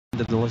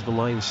in the Lisbon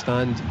Lions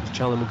stand.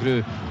 Charlie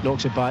Mulgrew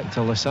knocks it back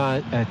to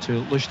Lustig.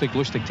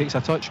 Lustig takes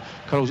a touch,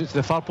 curls it to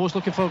the far post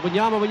looking for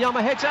Wanyama.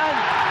 Wanyama hits it in,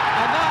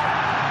 and that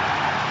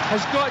has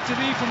got to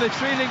be from the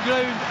training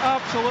ground.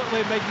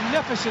 Absolutely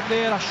magnificent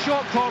there. A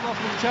shot corner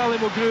from Charlie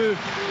Mulgrew,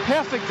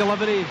 perfect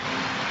delivery,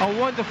 a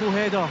wonderful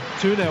header.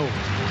 2-0.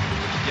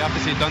 You have to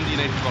say Dundee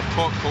United were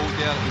caught cold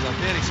there. It was a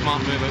very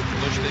smart move out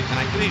from Lustig and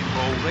a great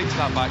ball right to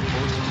that back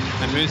post.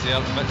 And who's there?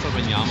 Victor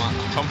Wanyama,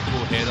 a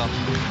comfortable header.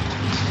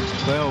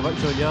 Well,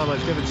 Victor Wanyama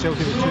has given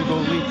Celtic a 2-goal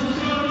lead.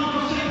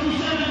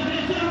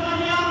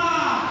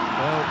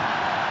 Well,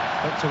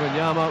 Victor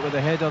Wanyama with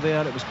the header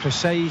there. It was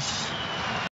precise.